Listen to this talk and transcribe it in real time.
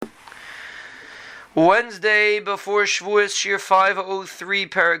Wednesday before Shavuos, Shiur 503,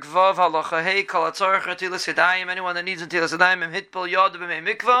 Perek Vav, Halacha Hey, Kol HaTzorech Netilas Yadayim. Anyone that needs Netilas Yadayim, Hitpil Yad B'mei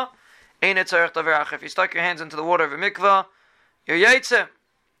Mikvah, Ein Tzorech Davarach. If you stuck your hands into the water of a mikvah, you're Yaitze.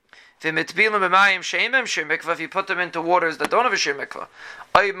 V'mitbilim b'mayim she'imem shir mikvah, if you put them into waters that don't have a shir mikvah,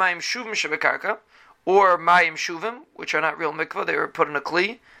 Ay mayim shuvim shebekarka, or mayim shuvim, which are not real mikvah, they were put in a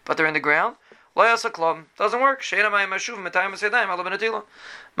kli, but they're in the ground. Lo yasa klum, doesn't work. She'ena mayim shuvim etayim v'sedayim ala benatila.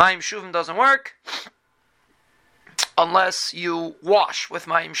 Mayim shuvim doesn't work unless you wash with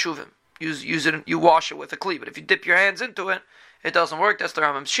mayim shuvim. Use it. You wash it with a kli. But if you dip your hands into it, it doesn't work. That's the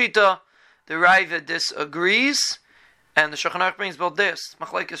Rambam Shita. The Raiva disagrees, and the Shulchan Aruch brings both this.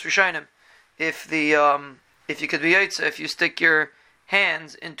 Machlekes Rishonim. If you could be yaitza, if you stick your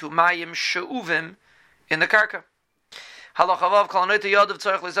hands into mayim she'uvim in the karka. Halachavav kol neta yadav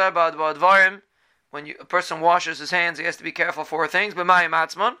tzarich lezar ba'advarim. When a person washes his hands, he has to be careful for things. But mayim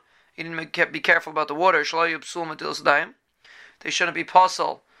atzman, he didn't be careful about the water. Shlo yubsul netilas yadayim. They shouldn't be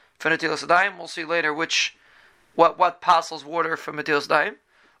pasul for netilas yadayim. We'll see later what pasels water for netilas yadayim.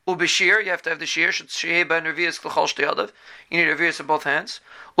 Ubeshir, you have to have the shear. Should shehei ben revius l'chol shtei yadav. You need revius in both hands.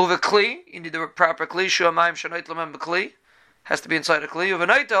 Uvekli, you need the proper kli. Shua mayim shenait lamem bekli, has to be inside a kli.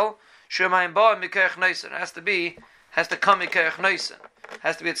 Uvenaitel shua mayim ba'am mikerech neisen. Has to come mikerech neisen.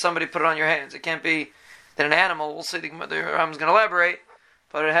 Has to be that somebody put it on your hands. It can't be that an animal. We'll see. The Rambam's going to elaborate,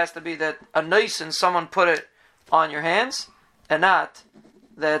 but it has to be that a neisen, someone put it on your hands, and not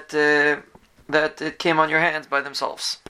that it came on your hands by themselves.